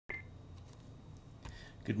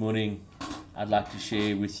Good morning. I'd like to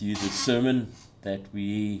share with you the sermon that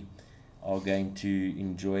we are going to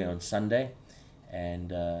enjoy on Sunday.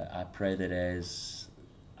 And I pray that as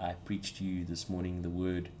I preach to you this morning the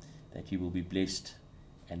word, that you will be blessed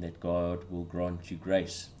and that God will grant you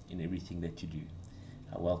grace in everything that you do.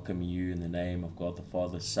 I welcome you in the name of God the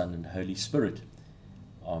Father, Son, and Holy Spirit.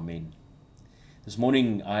 Amen. This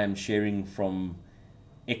morning I am sharing from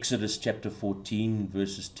Exodus chapter 14,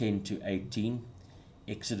 verses 10 to 18.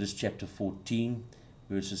 Exodus chapter 14,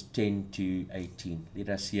 verses 10 to 18. Let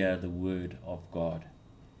us hear the word of God.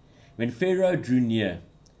 When Pharaoh drew near,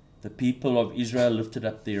 the people of Israel lifted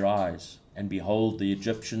up their eyes, and behold, the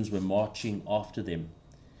Egyptians were marching after them.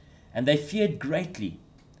 And they feared greatly.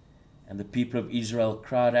 And the people of Israel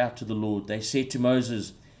cried out to the Lord. They said to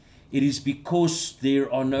Moses, "It is because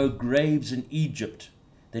there are no graves in Egypt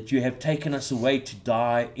that you have taken us away to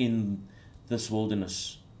die in this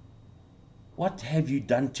wilderness. What have you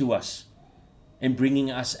done to us in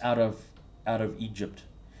bringing us out of Egypt?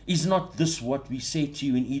 Is not this what we said to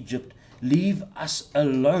you in Egypt? Leave us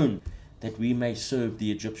alone, that we may serve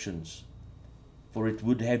the Egyptians. For it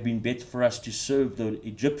would have been better for us to serve the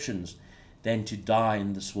Egyptians than to die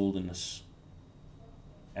in this wilderness."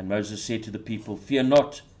 And Moses said to the people, "Fear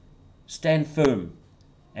not, stand firm,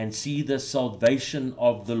 and see the salvation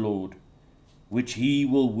of the Lord, which he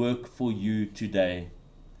will work for you today.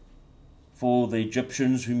 For the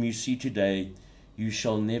Egyptians whom you see today, you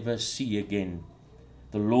shall never see again.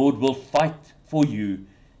 The Lord will fight for you,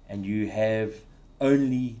 and you have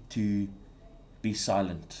only to be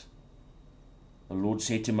silent." The Lord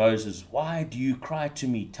said to Moses, "Why do you cry to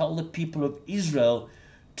me? Tell the people of Israel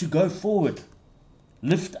to go forward.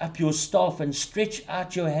 Lift up your staff and stretch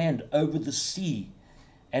out your hand over the sea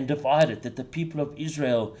and divide it, that the people of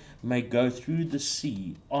Israel may go through the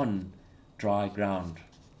sea on dry ground.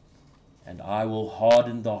 And I will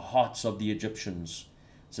harden the hearts of the Egyptians,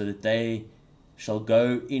 so that they shall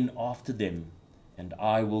go in after them. And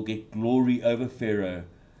I will get glory over Pharaoh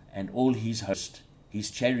and all his host,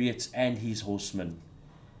 his chariots and his horsemen.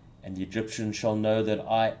 And the Egyptians shall know that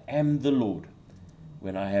I am the Lord,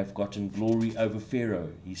 when I have gotten glory over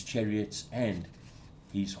Pharaoh, his chariots and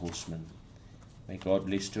his horsemen." May God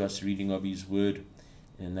bless to us reading of his word,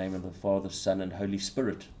 in the name of the Father, Son, and Holy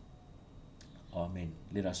Spirit. Amen.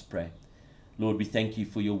 Let us pray. Lord, we thank you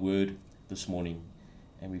for your word this morning.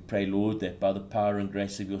 And we pray, Lord, that by the power and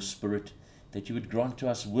grace of your Spirit, that you would grant to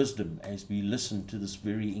us wisdom as we listen to this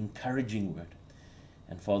very encouraging word.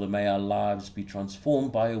 And Father, may our lives be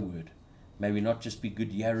transformed by your word. May we not just be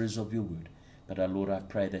good hearers of your word, but our Lord, I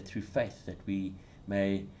pray that through faith that we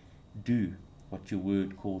may do what your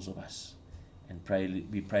word calls of us. And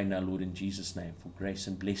we pray now, Lord, in Jesus' name, for grace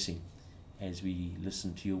and blessing as we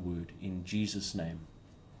listen to your word. In Jesus' name.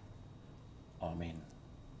 Amen.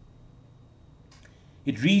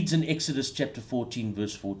 It reads in Exodus chapter 14,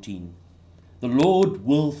 verse 14, "The Lord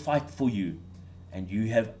will fight for you, and you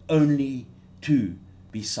have only to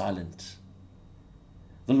be silent."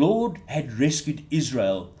 The Lord had rescued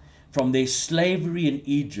Israel from their slavery in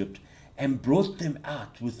Egypt and brought them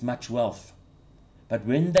out with much wealth. But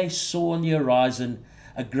when they saw on the horizon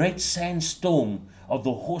a great sandstorm of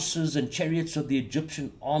the horses and chariots of the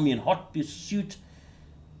Egyptian army in hot pursuit,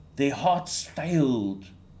 their hearts failed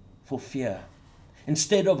for fear.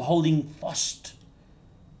 Instead of holding fast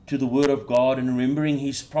to the word of God and remembering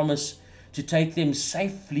his promise to take them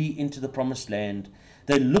safely into the promised land,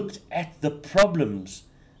 they looked at the problems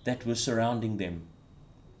that were surrounding them.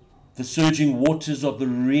 The surging waters of the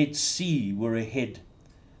Red Sea were ahead.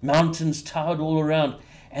 Mountains towered all around,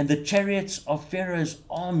 and the chariots of Pharaoh's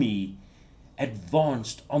army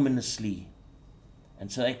advanced ominously.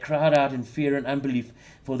 And so they cried out in fear and unbelief,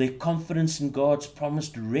 for their confidence in God's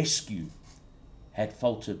promised rescue had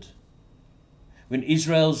faltered. When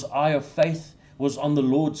Israel's eye of faith was on the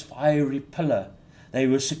Lord's fiery pillar, they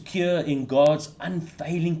were secure in God's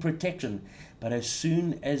unfailing protection. But as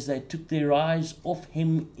soon as they took their eyes off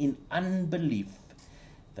him in unbelief,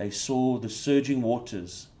 they saw the surging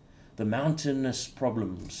waters, the mountainous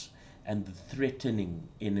problems, and the threatening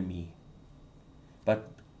enemy.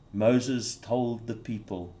 But Moses told the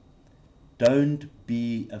people, "Don't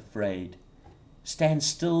be afraid. Stand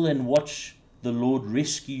still and watch the Lord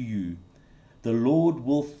rescue you. The Lord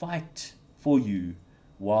will fight for you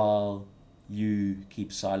while you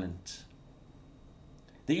keep silent."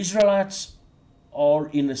 The Israelites are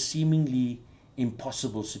in a seemingly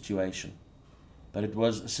impossible situation, but it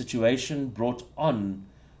was a situation brought on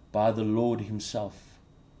by the Lord himself.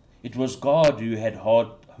 It was God who had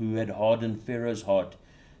hardened Pharaoh's heart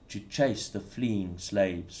to chase the fleeing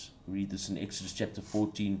slaves. We read this in Exodus chapter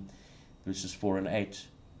 14, verses 4 and 8.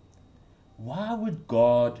 Why would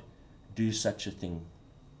God do such a thing?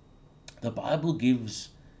 The Bible gives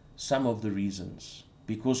some of the reasons.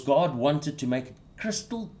 Because God wanted to make it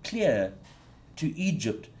crystal clear to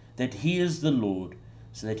Egypt that He is the Lord,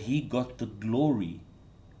 so that He got the glory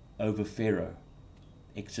over Pharaoh.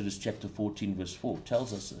 Exodus chapter 14 verse 4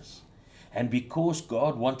 tells us this. And because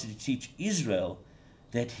God wanted to teach Israel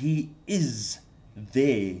that He is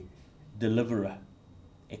their deliverer.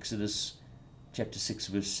 Exodus chapter 6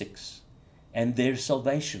 verse 6. And their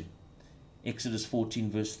salvation. Exodus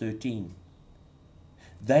 14 verse 13.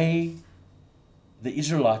 The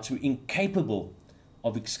Israelites, were incapable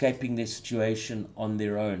of escaping their situation on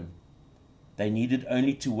their own. They needed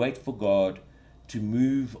only to wait for God to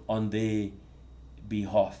move on their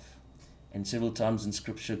behalf. And several times in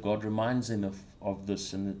Scripture, God reminds them of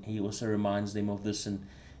this, and He also reminds them of this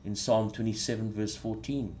in Psalm 27 verse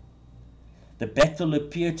 14. The battle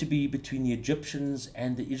appeared to be between the Egyptians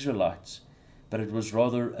and the Israelites, but it was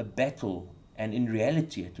rather a battle, and in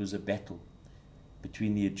reality it was a battle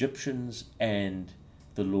between the Egyptians and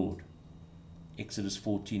the Lord. Exodus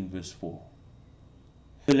 14 verse 4.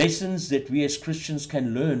 The lessons that we as Christians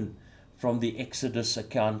can learn from the Exodus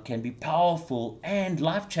account can be powerful and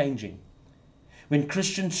life-changing. When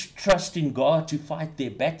Christians trust in God to fight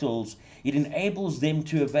their battles, it enables them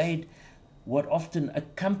to evade what often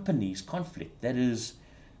accompanies conflict, that is,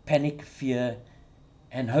 panic, fear,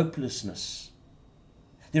 and hopelessness.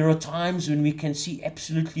 There are times when we can see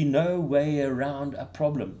absolutely no way around a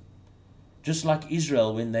problem, just like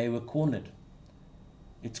Israel when they were cornered.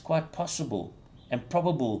 It's quite possible and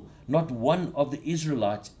probable not one of the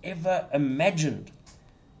Israelites ever imagined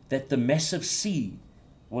that the massive sea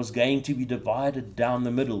was going to be divided down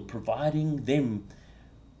the middle, providing them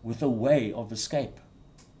with a way of escape.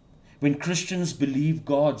 When Christians believe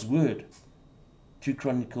God's word, 2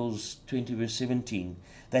 Chronicles 20 verse 17,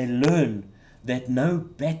 they learn that no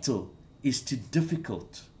battle is too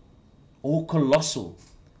difficult or colossal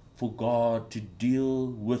for God to deal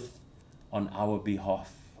with on our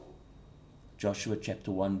behalf. Joshua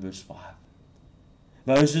chapter 1 verse 5.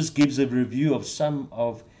 Moses gives a review of some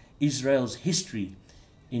of Israel's history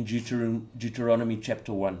in Deuteronomy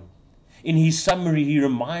chapter 1. In his summary, he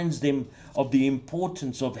reminds them of the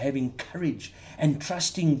importance of having courage and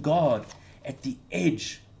trusting God at the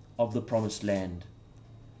edge of the promised land.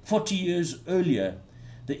 40 years earlier,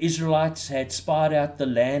 the Israelites had spied out the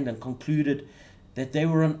land and concluded that they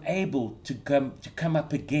were unable to come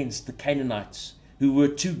up against the Canaanites, who were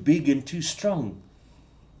too big and too strong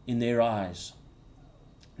in their eyes.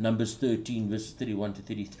 Numbers 13, verses 31 to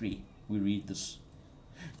 33, we read this.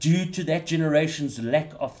 Due to that generation's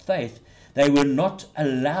lack of faith, they were not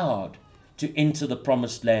allowed to enter the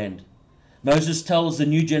promised land. Moses tells the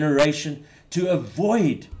new generation to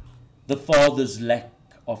avoid the father's lack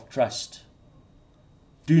of trust.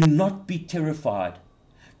 Do not be terrified.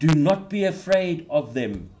 Do not be afraid of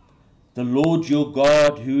them. The Lord your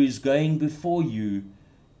God, who is going before you,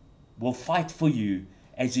 will fight for you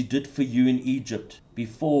as He did for you in Egypt,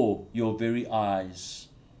 before your very eyes.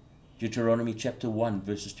 Deuteronomy chapter 1,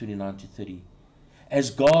 verses 29 to 30. As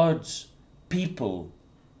God's people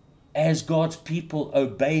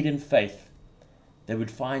obeyed in faith, they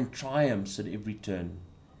would find triumphs at every turn.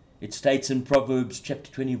 It states in Proverbs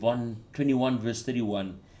chapter 21 verse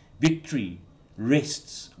 31, victory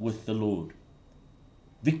rests with the Lord.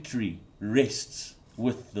 Victory rests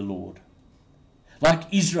with the Lord. Like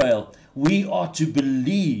Israel, we are to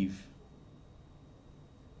believe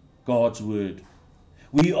God's word.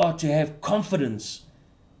 We are to have confidence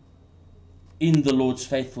in the Lord's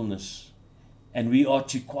faithfulness. And we are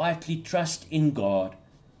to quietly trust in God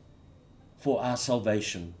for our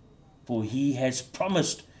salvation. For He has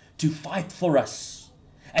promised to fight for us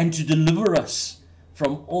and to deliver us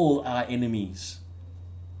from all our enemies.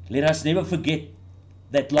 Let us never forget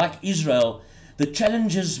that, like Israel, the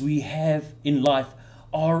challenges we have in life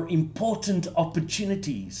are important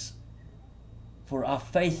opportunities for our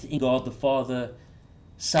faith in God the Father,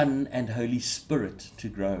 Son, and Holy Spirit to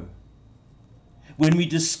grow. When we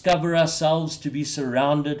discover ourselves to be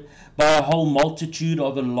surrounded by a whole multitude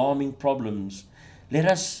of alarming problems, let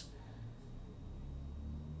us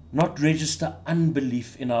not register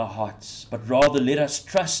unbelief in our hearts, but rather let us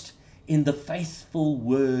trust in the faithful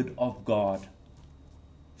word of God.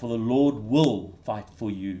 For the Lord will fight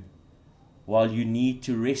for you, while you need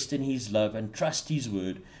to rest in His love and trust His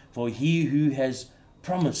word, for He who has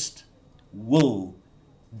promised will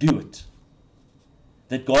do it.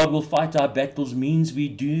 That God will fight our battles means we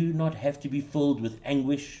do not have to be filled with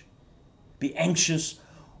anguish, be anxious,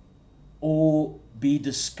 or be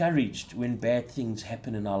discouraged when bad things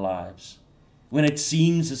happen in our lives. When it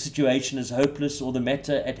seems the situation is hopeless or the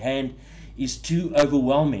matter at hand is too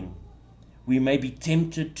overwhelming, we may be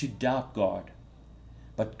tempted to doubt God.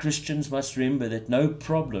 But Christians must remember that no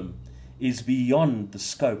problem is beyond the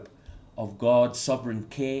scope of God's sovereign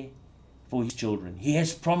care for His children. He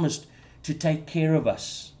has promised to take care of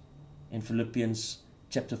us. In Philippians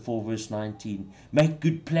chapter 4 verse 19, make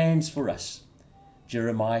good plans for us.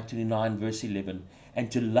 Jeremiah 29 verse 11,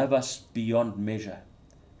 and to love us beyond measure.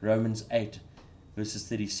 Romans 8 verses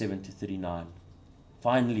 37 to 39.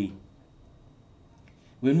 Finally,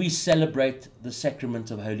 when we celebrate the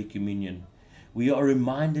sacrament of Holy Communion, we are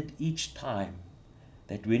reminded each time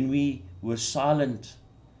that when we were silent,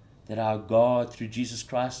 that our God, through Jesus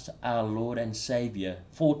Christ, our Lord and Savior,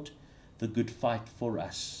 fought the good fight for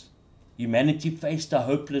us. Humanity faced a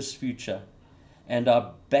hopeless future, and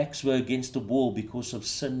our backs were against the wall because of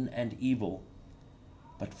sin and evil.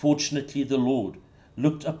 But fortunately, the Lord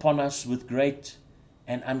looked upon us with great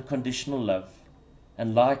and unconditional love,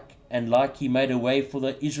 and like He made a way for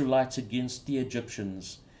the Israelites against the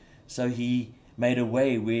Egyptians, so He made a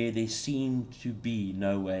way where there seemed to be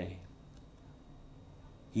no way.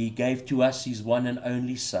 He gave to us His one and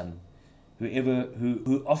only Son,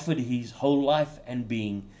 who offered His whole life and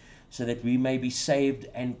being, so that we may be saved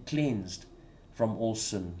and cleansed from all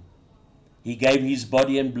sin. He gave His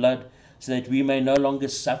body and blood so that we may no longer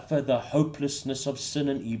suffer the hopelessness of sin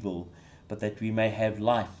and evil, but that we may have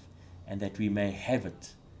life, and that we may have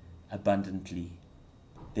it abundantly.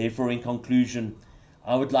 Therefore, in conclusion,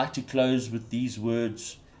 I would like to close with these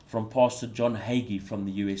words from Pastor John Hagee from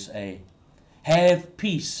the USA. Have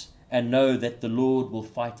peace and know that the Lord will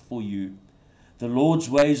fight for you. The Lord's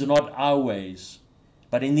ways are not our ways,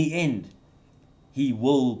 but in the end, He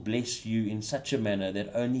will bless you in such a manner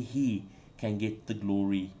that only He can get the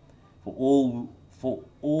glory. For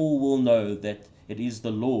all will know that it is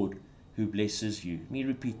the Lord who blesses you. Let me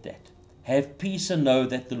repeat that. Have peace and know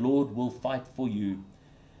that the Lord will fight for you.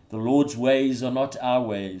 The Lord's ways are not our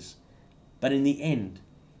ways, but in the end,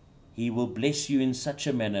 He will bless you in such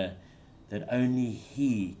a manner that only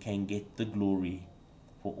He can get the glory.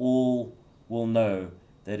 For all will know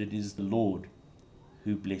that it is the Lord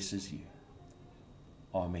who blesses you.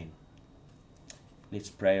 Amen. Let's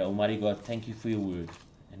pray. Almighty God, thank You for Your word.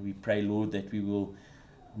 And we pray, Lord, that we will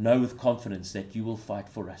know with confidence that You will fight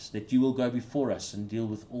for us, that You will go before us and deal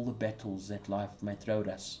with all the battles that life may throw at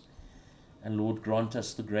us. And Lord, grant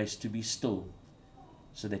us the grace to be still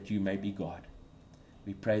so that You may be God.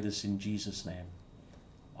 We pray this in Jesus' name.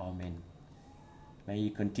 Amen. May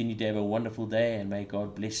you continue to have a wonderful day, and may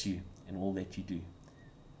God bless you in all that you do.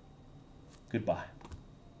 Goodbye.